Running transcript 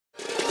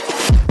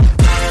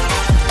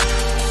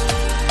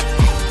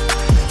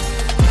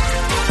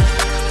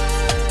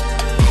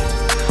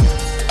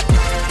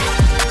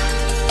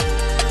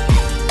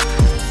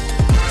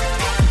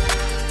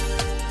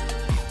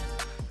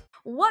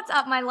What's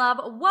up, my love?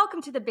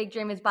 Welcome to the Big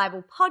Dreamers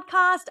Bible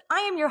podcast. I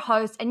am your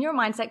host and your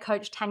mindset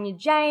coach, Tanya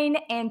Jane,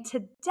 and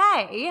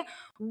today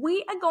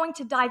we are going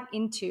to dive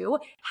into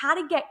how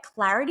to get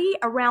clarity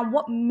around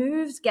what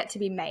moves get to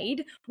be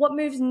made, what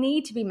moves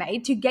need to be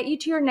made to get you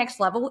to your next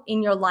level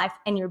in your life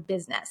and your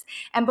business.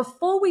 And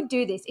before we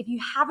do this, if you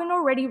haven't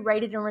already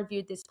rated and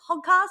reviewed this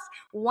podcast,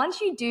 once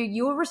you do,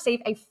 you will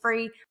receive a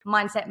free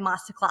mindset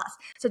masterclass.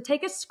 So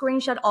take a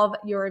screenshot of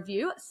your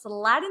review,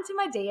 slide into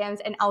my DMs,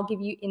 and I'll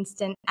give you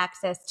instant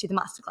access to the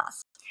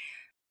masterclass.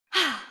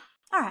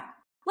 All right,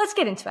 let's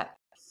get into it.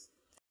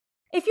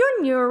 If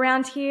you're new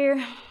around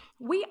here,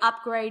 we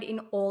upgrade in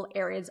all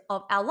areas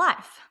of our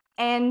life.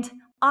 And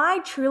I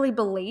truly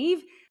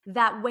believe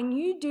that when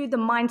you do the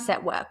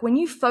mindset work, when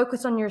you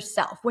focus on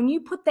yourself, when you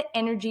put the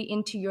energy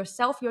into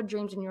yourself, your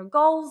dreams and your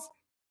goals,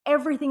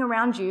 everything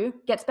around you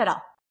gets better.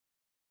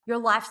 Your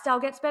lifestyle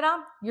gets better,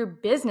 your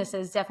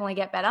businesses definitely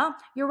get better,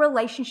 your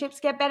relationships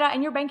get better,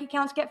 and your bank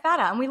accounts get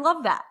fatter. And we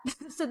love that.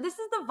 So this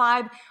is the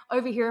vibe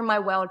over here in my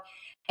world.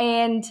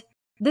 And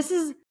this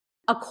is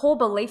a core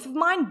belief of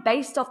mine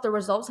based off the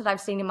results that I've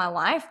seen in my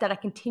life, that I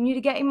continue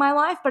to get in my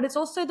life, but it's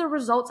also the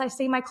results I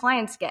see my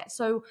clients get.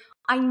 So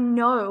I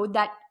know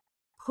that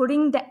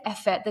putting the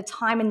effort, the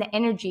time, and the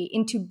energy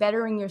into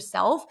bettering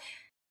yourself,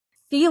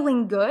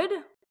 feeling good,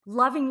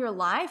 loving your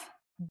life,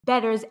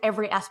 betters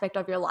every aspect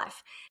of your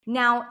life.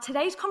 Now,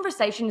 today's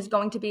conversation is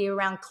going to be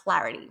around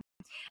clarity.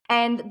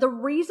 And the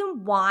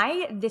reason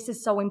why this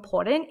is so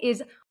important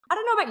is, I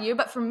don't know about you,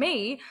 but for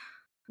me,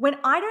 when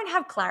I don't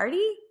have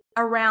clarity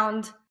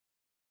around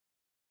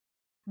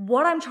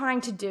what I'm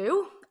trying to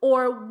do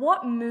or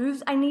what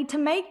moves I need to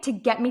make to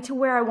get me to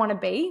where I want to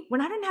be,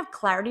 when I don't have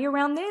clarity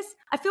around this,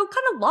 I feel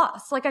kind of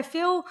lost. Like I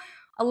feel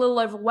a little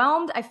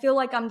overwhelmed. I feel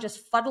like I'm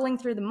just fuddling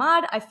through the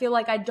mud. I feel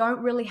like I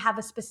don't really have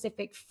a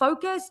specific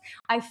focus.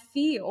 I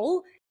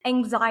feel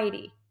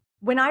anxiety.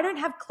 When I don't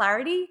have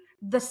clarity,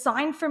 the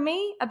sign for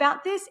me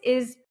about this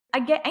is I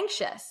get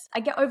anxious. I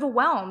get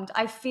overwhelmed.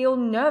 I feel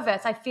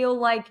nervous. I feel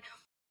like,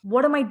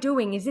 what am I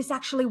doing? Is this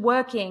actually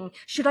working?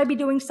 Should I be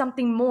doing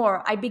something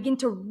more? I begin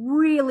to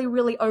really,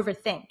 really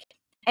overthink.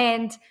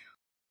 And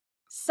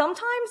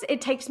sometimes it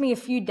takes me a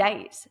few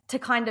days to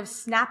kind of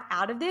snap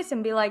out of this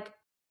and be like,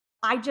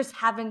 I just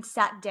haven't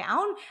sat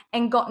down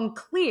and gotten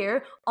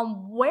clear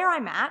on where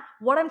I'm at,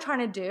 what I'm trying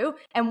to do,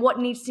 and what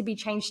needs to be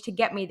changed to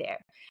get me there.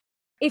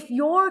 If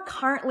you're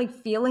currently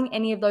feeling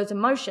any of those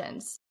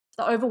emotions,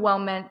 the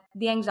overwhelmment,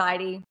 the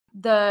anxiety,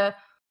 the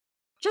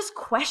just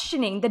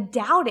questioning, the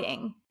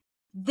doubting,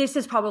 this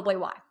is probably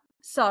why.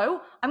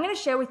 So I'm going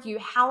to share with you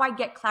how I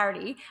get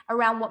clarity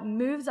around what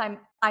moves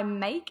I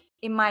make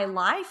in my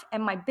life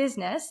and my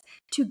business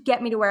to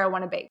get me to where I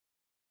want to be.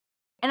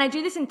 And I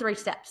do this in 3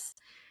 steps.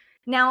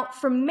 Now,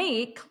 for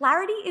me,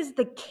 clarity is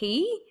the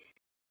key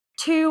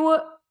to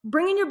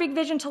bringing your big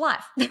vision to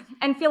life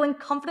and feeling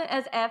confident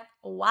as F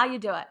while you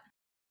do it.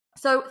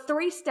 So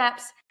 3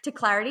 steps to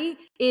clarity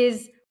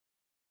is,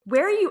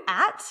 where are you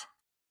at?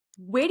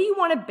 Where do you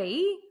want to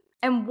be?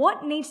 And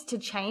what needs to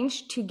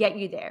change to get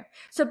you there?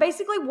 So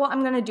basically what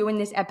I'm going to do in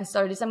this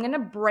episode is I'm going to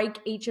break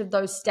each of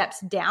those steps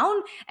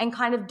down and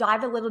kind of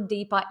dive a little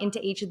deeper into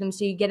each of them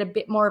so you get a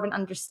bit more of an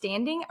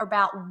understanding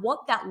about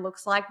what that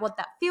looks like, what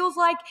that feels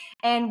like,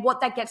 and what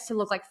that gets to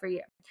look like for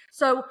you.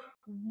 So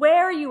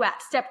where are you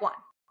at? Step 1,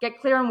 get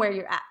clear on where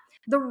you're at.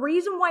 The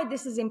reason why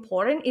this is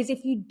important is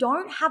if you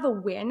don't have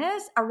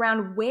awareness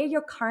around where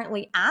you're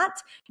currently at,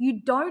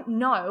 you don't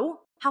know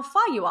how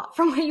far you are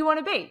from where you want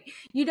to be.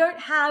 You don't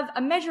have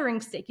a measuring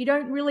stick. You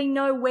don't really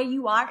know where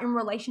you are in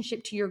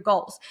relationship to your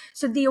goals.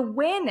 So the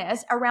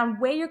awareness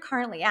around where you're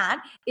currently at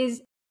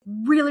is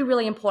really,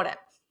 really important.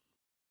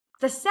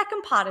 The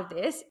second part of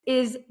this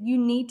is you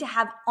need to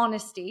have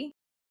honesty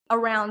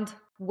around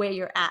where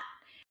you're at.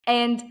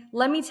 And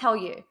let me tell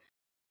you,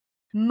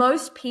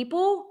 most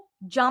people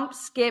jump,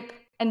 skip,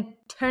 and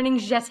turning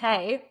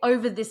jeté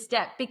over this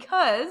step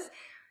because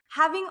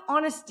having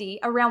honesty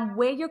around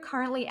where you're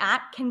currently at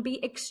can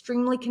be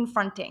extremely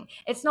confronting.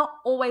 It's not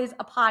always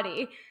a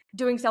party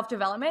doing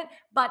self-development,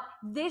 but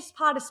this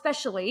part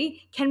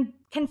especially can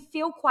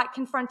feel quite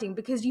confronting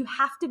because you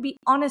have to be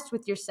honest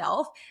with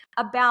yourself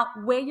about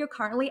where you're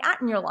currently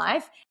at in your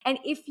life. And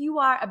if you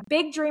are a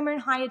big dreamer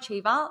and high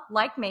achiever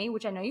like me,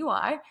 which I know you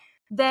are,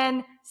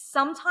 then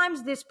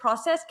sometimes this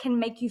process can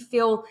make you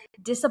feel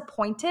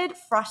disappointed,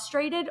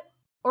 frustrated,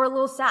 or a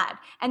little sad.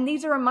 And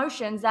these are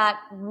emotions that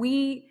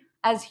we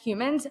as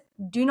humans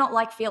do not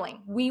like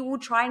feeling. We will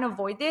try and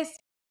avoid this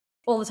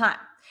all the time.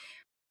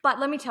 But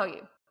let me tell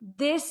you,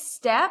 this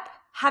step,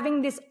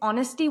 having this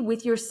honesty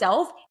with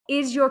yourself,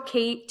 is your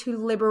key to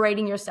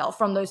liberating yourself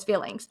from those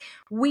feelings.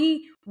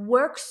 We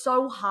work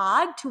so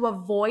hard to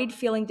avoid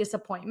feeling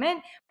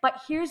disappointment,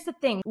 but here's the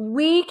thing,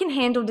 we can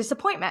handle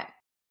disappointment.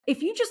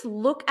 If you just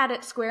look at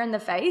it square in the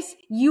face,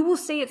 you will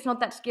see it's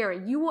not that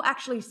scary. You will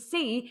actually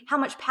see how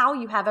much power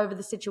you have over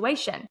the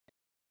situation.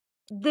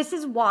 This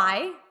is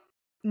why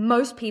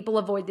most people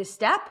avoid this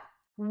step,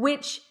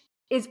 which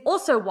is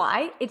also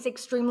why it's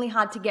extremely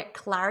hard to get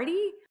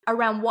clarity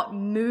around what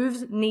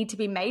moves need to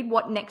be made,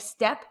 what next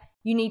step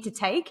you need to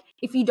take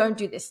if you don't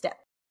do this step.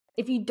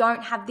 If you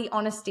don't have the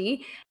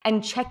honesty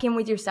and check in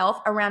with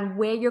yourself around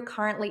where you're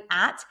currently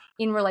at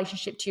in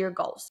relationship to your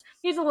goals.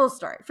 Here's a little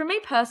story. For me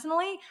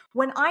personally,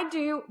 when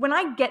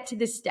I get to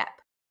this step,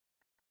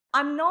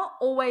 I'm not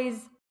always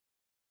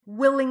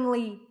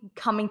willingly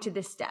coming to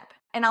this step.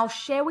 And I'll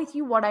share with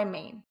you what I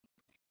mean.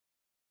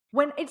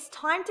 When it's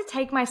time to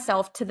take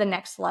myself to the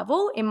next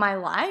level in my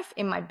life,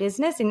 in my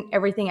business, in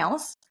everything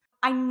else,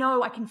 I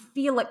know I can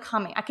feel it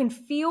coming. I can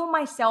feel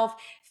myself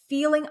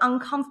feeling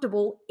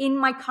uncomfortable in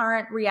my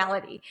current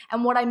reality.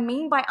 And what I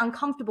mean by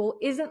uncomfortable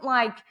isn't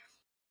like,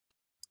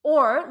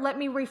 or let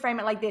me reframe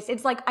it like this.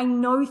 It's like, I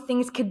know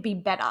things could be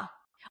better.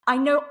 I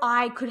know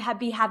I could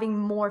be having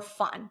more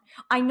fun.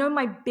 I know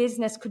my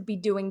business could be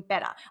doing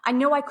better. I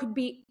know I could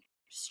be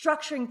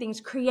structuring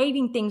things,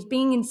 creating things,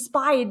 being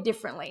inspired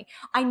differently.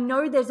 I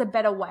know there's a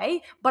better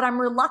way, but I'm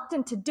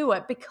reluctant to do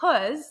it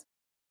because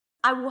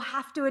I will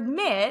have to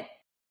admit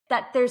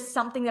that there's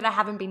something that I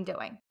haven't been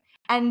doing.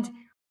 And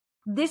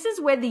this is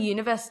where the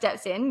universe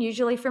steps in,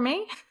 usually for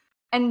me.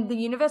 And the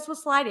universe will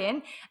slide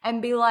in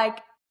and be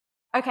like,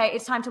 okay,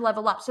 it's time to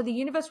level up. So the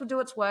universe will do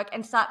its work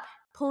and start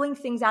pulling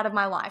things out of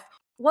my life.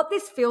 What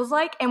this feels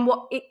like and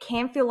what it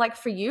can feel like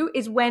for you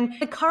is when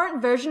the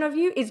current version of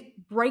you is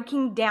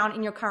breaking down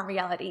in your current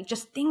reality.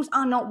 Just things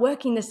are not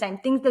working the same.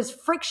 There's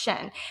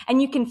friction, and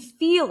you can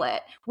feel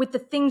it with the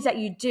things that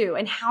you do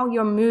and how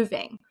you're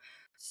moving.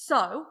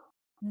 So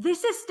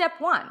this is step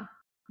one.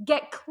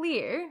 Get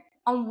clear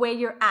on where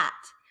you're at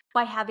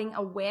by having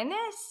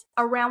awareness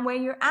around where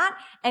you're at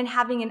and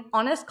having an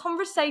honest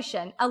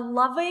conversation, a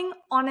loving,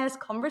 honest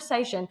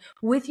conversation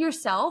with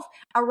yourself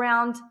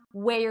around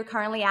where you're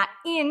currently at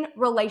in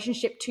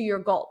relationship to your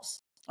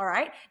goals. All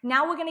right.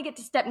 Now we're going to get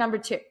to step number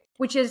 2,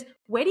 which is,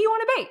 where do you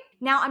want to be?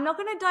 Now, I'm not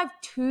going to dive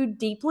too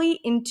deeply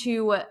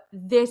into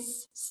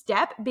this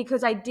step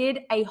because I did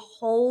a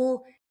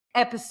whole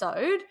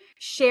episode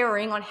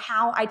sharing on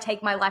how I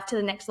take my life to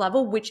the next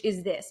level, which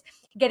is this: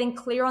 getting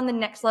clear on the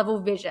next level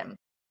vision,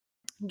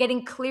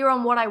 getting clear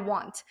on what I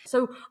want.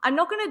 So I'm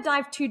not going to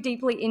dive too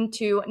deeply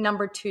into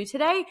number 2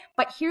 today,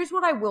 but here's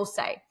what I will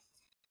say.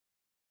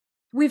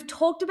 We've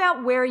talked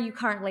about where are you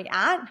currently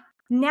at.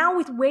 Now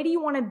with where do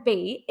you want to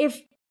be?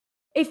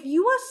 If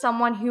you are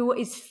someone who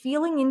is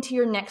feeling into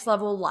your next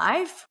level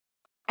life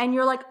and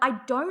you're like, I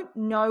don't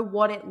know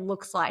what it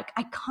looks like.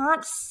 I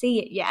can't see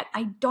it yet.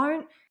 I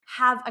don't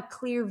have a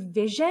clear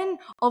vision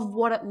of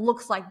what it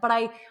looks like, but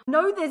I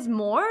know there's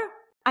more.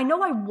 I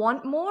know I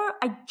want more.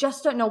 I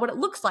just don't know what it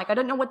looks like. I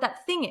don't know what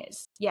that thing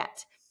is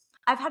yet.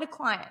 I've had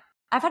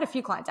a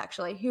few clients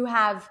actually who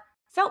have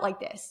felt like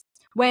this.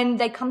 When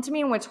they come to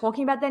me and we're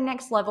talking about their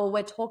next level,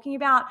 we're talking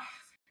about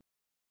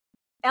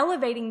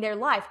elevating their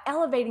life,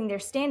 elevating their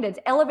standards,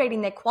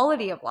 elevating their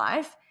quality of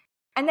life,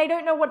 and they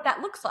don't know what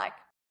that looks like.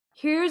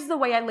 Here's the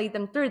way I lead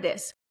them through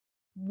this.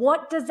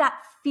 What does that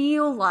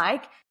feel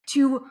like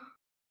to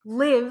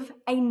live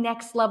a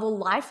next level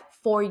life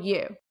for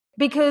you?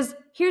 Because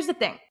here's the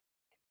thing.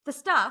 The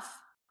stuff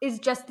is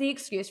just the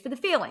excuse for the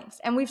feelings.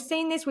 And we've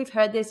seen this, we've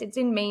heard this, it's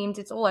in memes,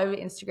 it's all over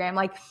Instagram.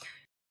 Like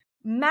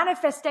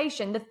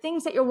manifestation, the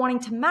things that you're wanting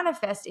to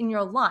manifest in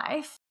your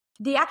life,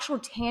 the actual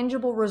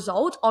tangible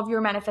result of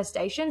your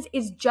manifestations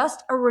is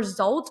just a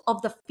result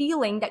of the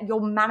feeling that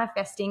you're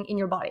manifesting in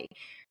your body.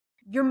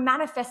 You're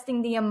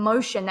manifesting the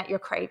emotion that you're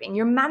craving.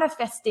 You're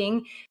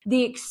manifesting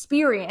the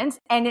experience,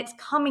 and it's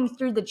coming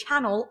through the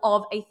channel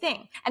of a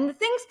thing. And the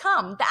things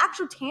come, the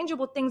actual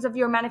tangible things of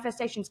your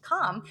manifestations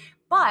come.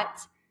 But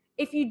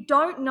if you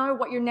don't know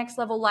what your next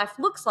level life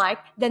looks like,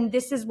 then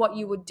this is what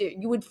you would do.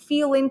 You would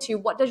feel into,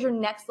 what does your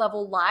next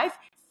level life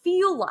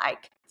feel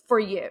like for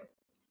you?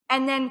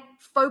 And then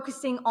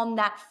focusing on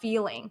that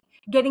feeling,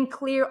 getting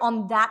clear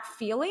on that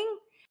feeling,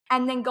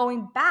 and then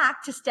going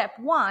back to step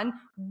 1,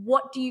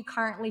 what do you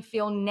currently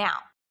feel now,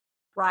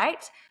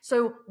 right?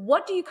 So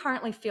what do you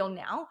currently feel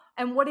now?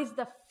 And what is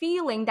the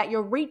feeling that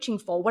you're reaching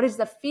for? What is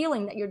the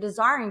feeling that you're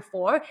desiring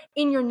for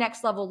in your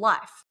next level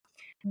life?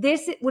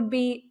 This would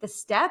be the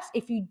steps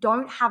if you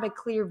don't have a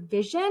clear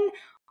vision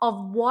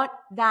of what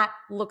that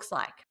looks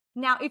like.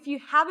 Now, if you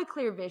have a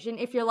clear vision,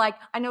 if you're like,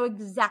 I know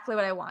exactly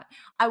what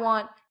I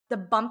want the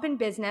bump in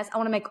business. I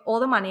want to make all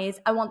the monies.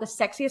 I want the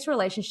sexiest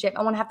relationship.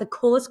 I want to have the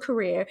coolest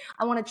career.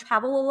 I want to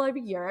travel all over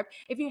Europe.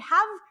 If you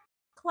have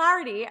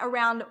clarity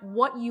around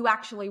what you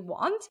actually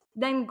want,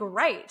 then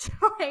great.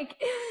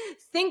 Like,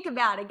 think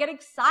about it, get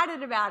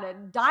excited about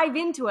it, dive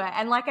into it.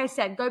 And like I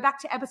said, go back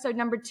to episode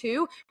number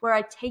 2, where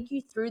I take you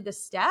through the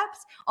steps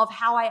of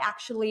how I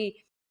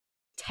actually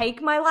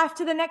take my life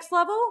to the next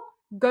level.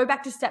 Go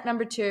back to step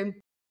number 2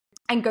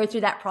 and go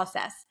through that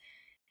process.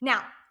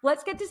 Now,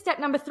 let's get to step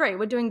number 3.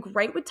 We're doing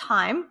great with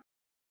time.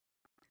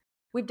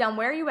 We've done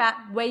where are you at,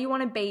 where you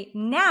want to be.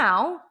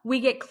 Now we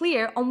get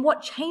clear on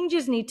what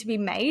changes need to be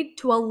made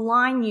to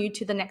align you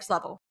to the next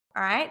level.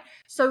 All right.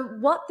 So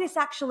what this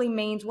actually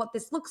means, what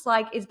this looks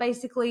like is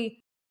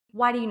basically,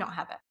 why do you not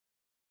have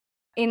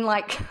it? In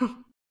like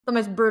the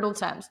most brutal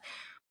terms.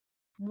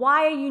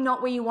 Why are you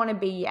not where you want to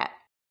be yet?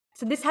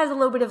 So this has a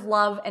little bit of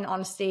love and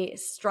honesty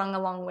strung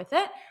along with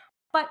it.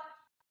 But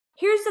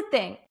here's the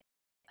thing.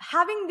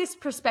 Having this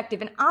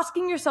perspective and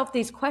asking yourself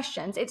these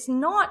questions, it's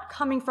not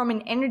coming from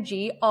an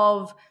energy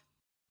of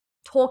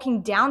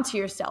talking down to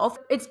yourself.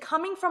 It's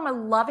coming from a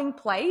loving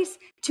place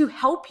to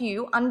help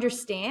you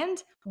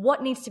understand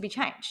what needs to be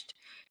changed.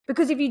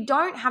 Because if you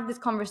don't have this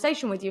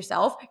conversation with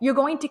yourself, you're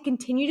going to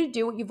continue to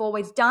do what you've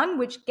always done,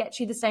 which gets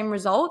you the same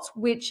results,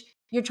 which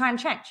you're trying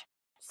to change.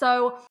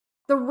 So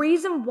the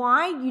reason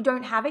why you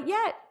don't have it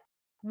yet,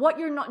 what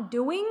you're not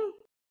doing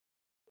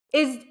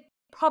is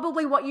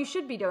probably what you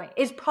should be doing,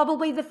 is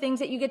probably the things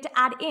that you get to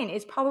add in,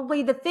 is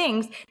probably the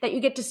things that you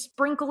get to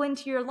sprinkle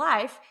into your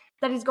life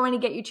that is going to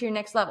get you to your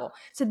next level.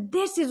 So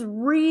this is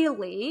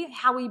really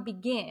how we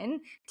begin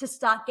to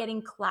start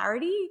getting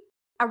clarity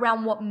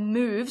around what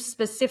moves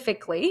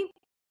specifically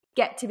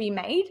get to be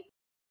made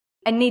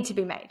and need to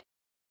be made.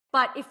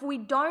 But if we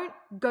don't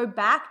go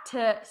back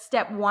to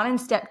step 1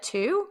 and step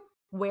 2,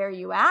 where are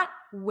you at?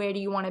 Where do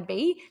you want to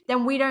be?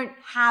 Then we don't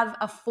have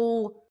a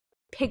full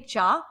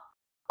picture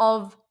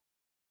of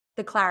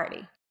the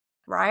clarity,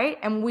 right?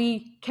 And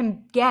we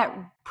can get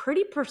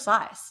pretty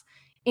precise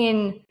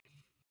in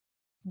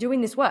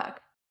doing this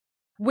work,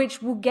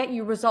 which will get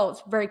you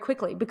results very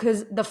quickly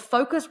because the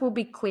focus will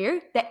be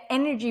clear, the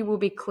energy will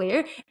be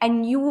clear,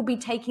 and you will be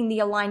taking the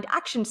aligned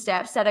action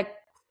steps that are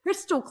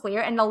crystal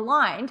clear and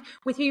aligned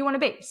with who you want to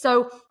be.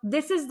 So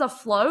this is the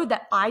flow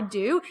that I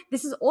do.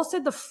 This is also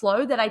the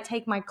flow that I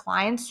take my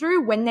clients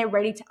through when they're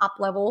ready to up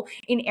level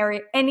in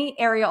any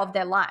area of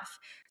their life.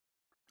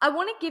 I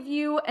want to give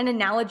you an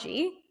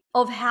analogy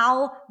of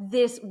how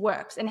this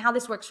works and how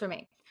this works for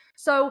me.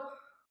 So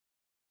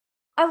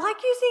I like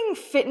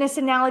using fitness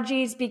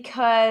analogies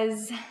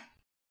because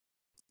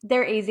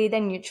they're easy, they're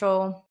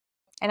neutral,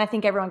 and I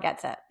think everyone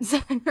gets it. So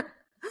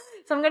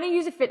I'm going to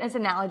use a fitness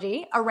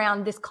analogy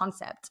around this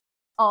concept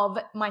of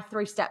my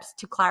 3 steps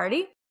to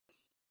clarity.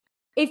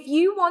 If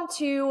you want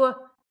to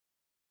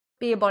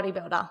be a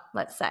bodybuilder,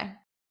 let's say,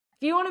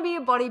 if you want to be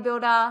a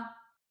bodybuilder,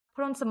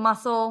 put on some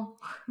muscle,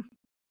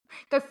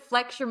 go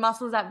flex your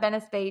muscles at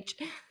Venice Beach,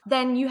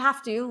 then you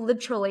have to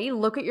literally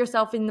look at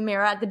yourself in the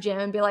mirror at the gym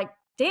and be like,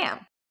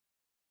 damn,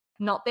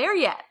 not there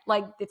yet.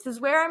 Like, this is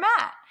where I'm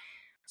at.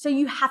 So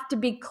you have to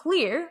be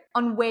clear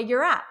on where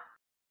you're at.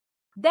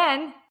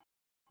 Then,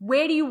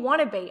 where do you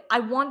want to be? I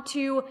want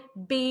to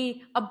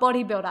be a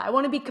bodybuilder. I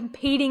want to be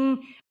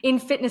competing in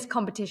fitness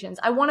competitions.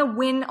 I want to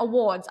win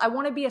awards. I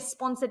want to be a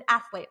sponsored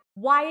athlete.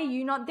 Why are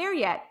you not there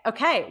yet?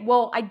 Okay,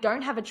 well, I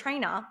don't have a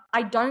trainer.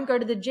 I don't go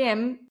to the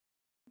gym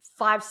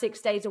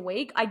 5-6 days a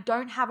week. I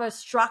don't have a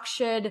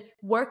structured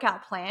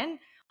workout plan.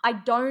 I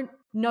don't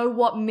know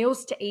what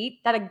meals to eat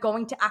that are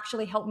going to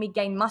actually help me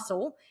gain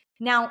muscle.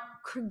 Now,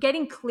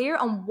 getting clear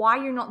on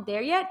why you're not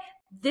there yet,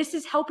 this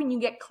is helping you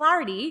get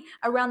clarity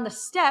around the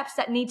steps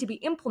that need to be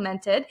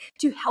implemented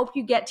to help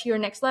you get to your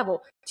next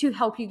level, to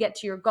help you get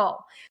to your goal.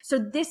 So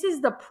this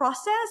is the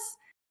process,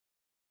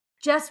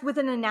 just with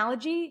an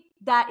analogy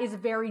that is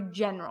very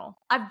general.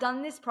 I've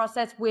done this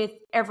process with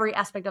every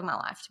aspect of my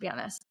life, to be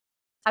honest.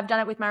 I've done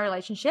it with my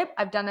relationship.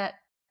 I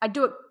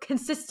do it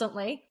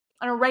consistently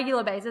on a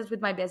regular basis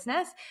with my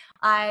business.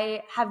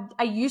 I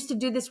used to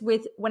do this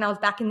when I was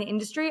back in the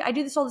industry. I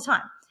do this all the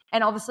time.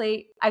 And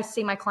obviously I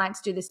see my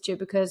clients do this too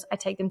because I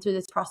take them through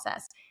this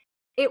process.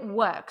 It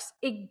works.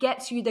 It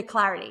gets you the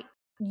clarity.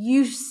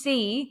 You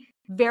see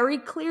very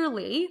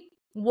clearly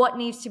what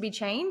needs to be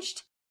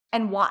changed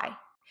and why.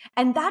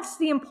 And that's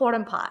the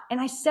important part. And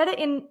I said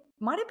it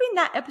might have been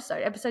that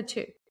episode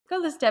 2. Go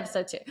listen to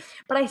episode 2.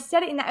 But I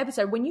said it in that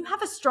episode. When you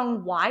have a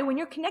strong why, when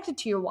you're connected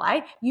to your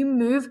why, you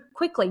move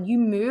quickly, you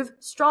move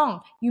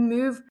strong, you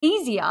move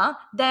easier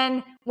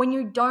than when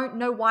you don't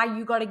know why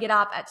you got to get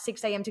up at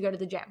 6 a.m. to go to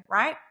the gym,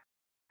 right?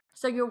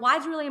 So your why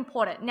is really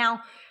important.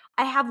 Now,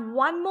 I have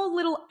one more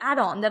little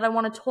add-on that I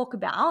want to talk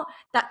about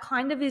that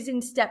kind of is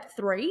in step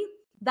 3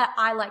 that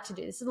I like to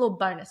do. This is a little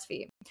bonus for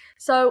you.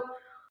 So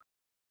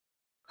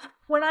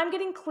when I'm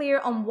getting clear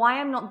on why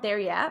I'm not there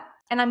yet,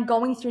 and I'm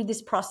going through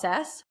this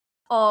process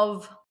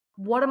of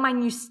what are my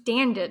new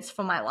standards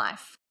for my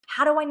life?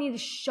 How do I need to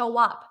show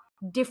up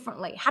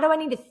differently? How do I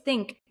need to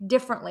think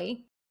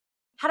differently?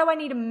 How do I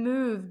need to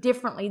move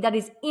differently that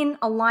is in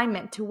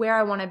alignment to where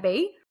I want to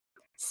be?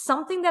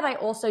 Something that I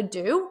also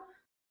do,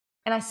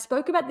 and I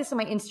spoke about this on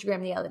my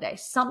Instagram the other day,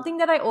 something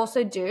that I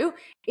also do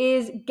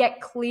is get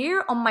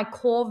clear on my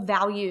core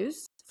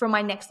values for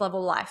my next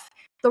level life.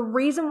 The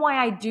reason why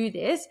I do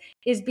this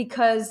is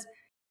because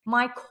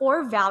my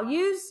core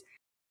values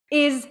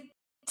is,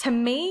 to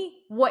me,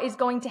 what is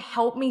going to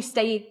help me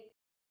stay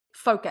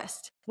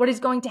focused, what is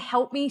going to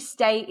help me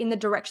stay in the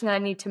direction that I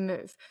need to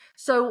move.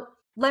 So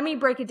let me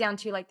break it down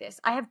to you like this.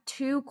 I have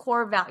 2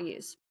 core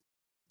values.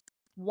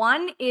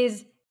 One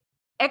is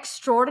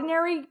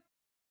extraordinary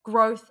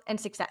growth and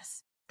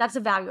success. That's a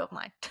value of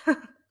mine.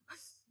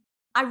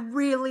 I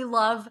really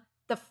love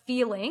the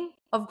feeling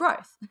of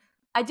growth.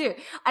 I do.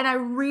 And I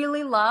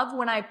really love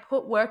when I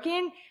put work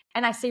in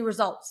and I see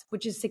results,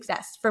 which is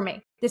success for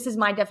me. This is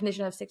my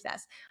definition of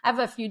success. I have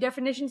a few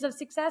definitions of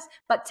success,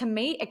 but to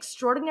me,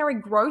 extraordinary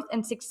growth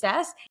and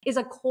success is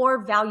a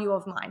core value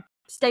of mine.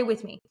 Stay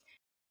with me.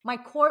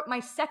 my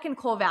second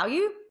core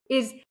value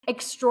is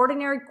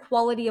extraordinary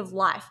quality of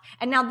life.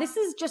 And now this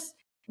is just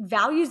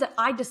values that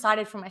I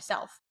decided for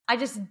myself. I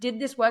just did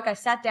this work. I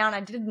sat down, I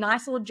did a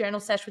nice little journal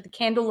session with a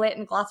candle lit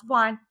and a glass of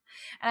wine.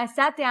 And I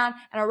sat down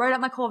and I wrote out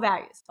my core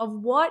values of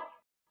what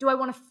do I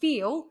want to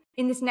feel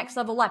in this next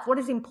level life? What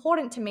is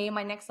important to me in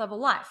my next level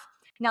life?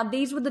 Now,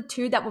 these were the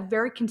two that were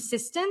very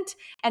consistent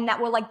and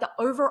that were like the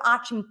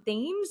overarching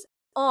themes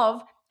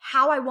of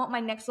how I want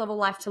my next level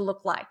life to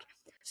look like.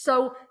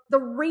 So the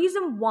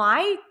reason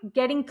why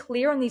getting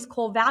clear on these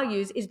core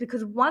values is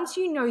because once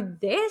you know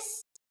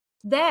this,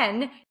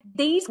 then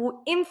these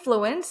will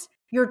influence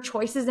your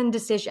choices and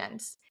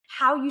decisions,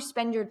 how you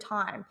spend your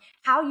time,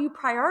 how you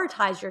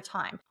prioritize your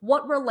time,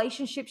 what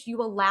relationships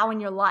you allow in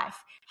your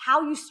life,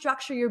 how you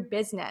structure your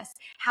business,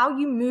 how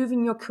you move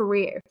in your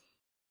career.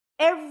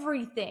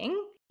 Everything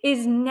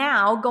is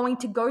now going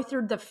to go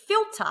through the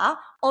filter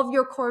of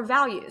your core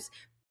values.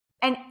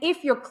 And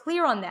if you're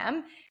clear on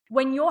them,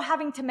 when you're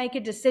having to make a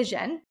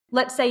decision,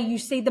 let's say you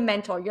see the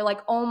mentor, you're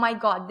like, oh my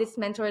God, this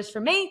mentor is for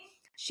me.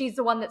 She's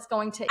the one that's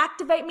going to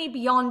activate me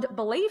beyond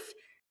belief.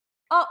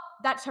 Oh,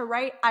 that's her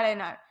rate. I don't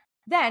know.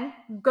 Then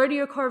go to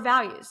your core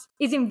values.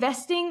 Is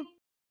investing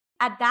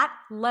at that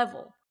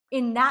level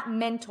in that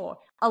mentor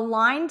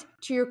aligned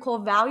to your core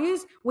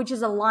values, which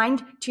is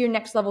aligned to your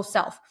next level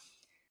self?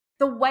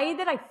 The way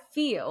that I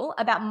feel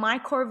about my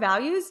core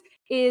values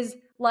is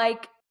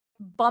like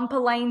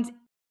bumpers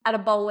at a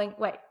bowling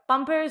lane.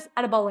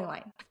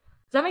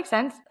 Does that make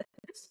sense?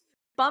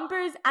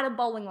 Bumpers at a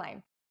bowling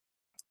lane.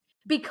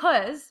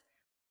 Because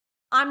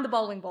I'm the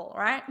bowling ball,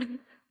 right?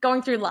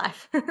 Going through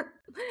life,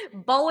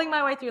 bowling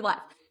my way through life.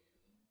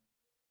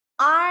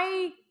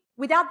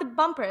 Without the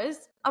bumpers,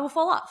 I will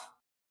fall off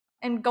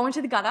and go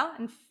into the gutter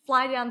and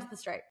fly down to the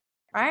street,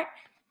 right?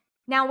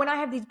 Now, when I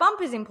have these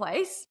bumpers in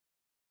place,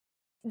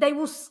 they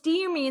will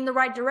steer me in the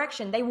right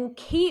direction. They will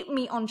keep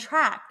me on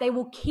track. They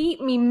will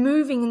keep me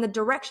moving in the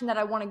direction that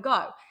I want to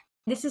go.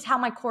 This is how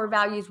my core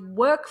values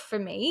work for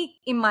me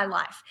in my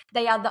life.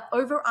 They are the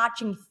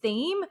overarching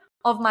theme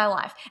of my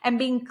life. And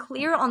being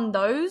clear on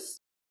those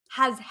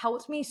has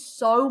helped me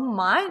so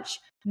much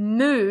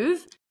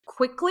move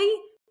quickly,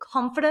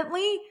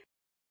 confidently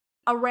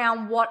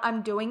around what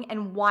I'm doing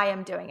and why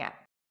I'm doing it.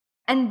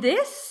 And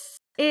this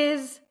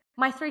is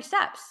my 3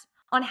 steps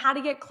on how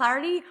to get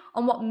clarity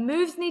on what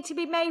moves need to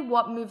be made,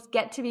 what moves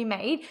get to be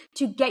made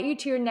to get you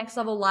to your next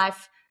level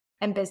life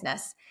and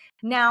business.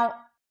 Now,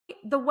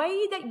 the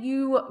way that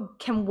you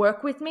can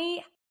work with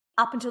me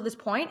up until this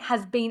point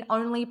has been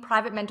only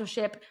private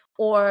mentorship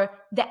or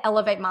the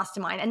Elevate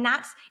Mastermind. And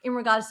that's in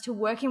regards to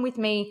working with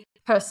me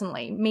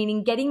personally,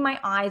 meaning getting my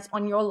eyes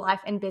on your life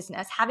and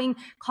business, having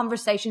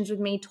conversations with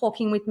me,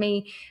 talking with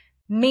me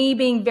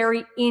being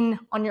very in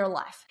on your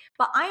life.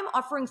 But I am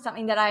offering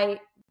something that I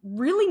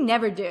really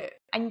never do.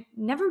 I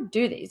never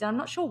do these. I'm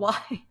not sure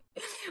why,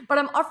 but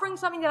I'm offering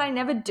something that I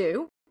never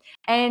do.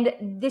 And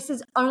this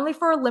is only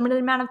for a limited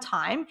amount of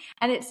time.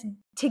 And it's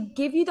to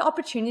give you the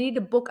opportunity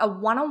to book a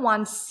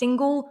one-on-one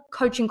single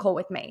coaching call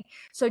with me.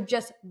 So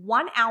just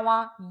 1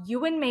 hour,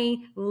 you and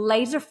me,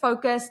 laser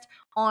focused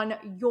on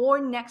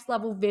your next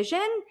level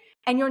vision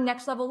and your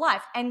next level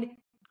life. And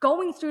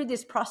going through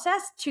this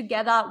process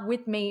together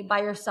with me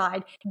by your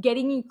side,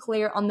 getting you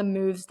clear on the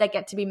moves that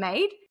get to be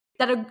made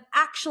that are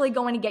actually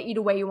going to get you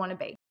to where you want to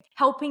be,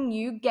 helping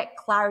you get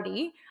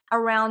clarity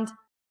around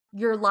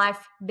your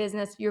life,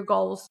 business, your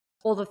goals,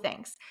 all the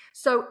things.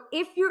 So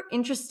if you're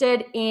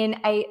interested in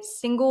a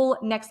single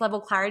next level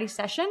clarity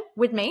session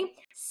with me,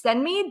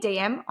 send me a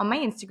DM on my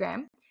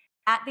Instagram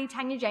at the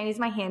Tanya Jane is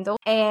my handle,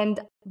 and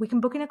we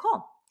can book in a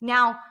call.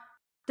 Now,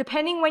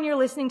 depending when you're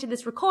listening to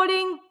this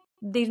recording,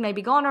 these may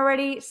be gone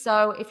already.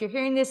 So if you're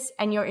hearing this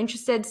and you're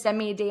interested, send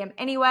me a DM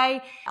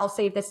anyway. I'll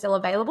see if they're still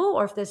available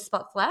or if there's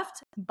spots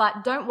left.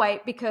 But don't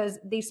wait, because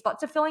these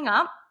spots are filling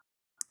up.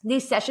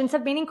 These sessions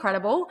have been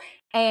incredible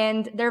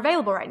and they're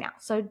available right now.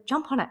 So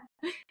jump on it.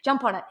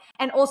 Jump on it.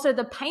 And also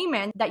the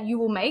payment that you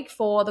will make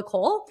for the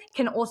call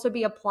can also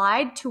be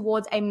applied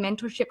towards a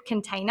mentorship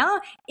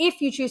container if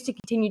you choose to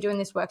continue doing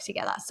this work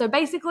together. So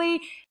basically,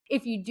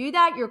 if you do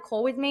that, your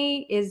call with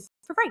me is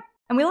for free.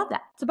 And we love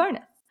that. It's a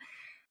bonus.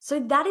 So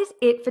that is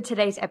it for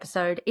today's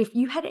episode. If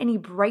you had any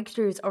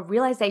breakthroughs or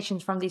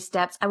realizations from these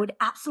steps, I would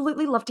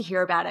absolutely love to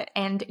hear about it.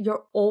 And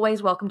you're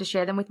always welcome to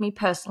share them with me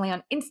personally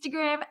on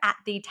Instagram at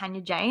the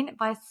Tanya Jane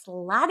by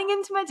sliding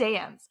into my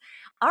DMs.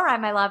 All right,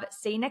 my love.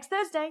 See you next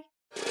Thursday.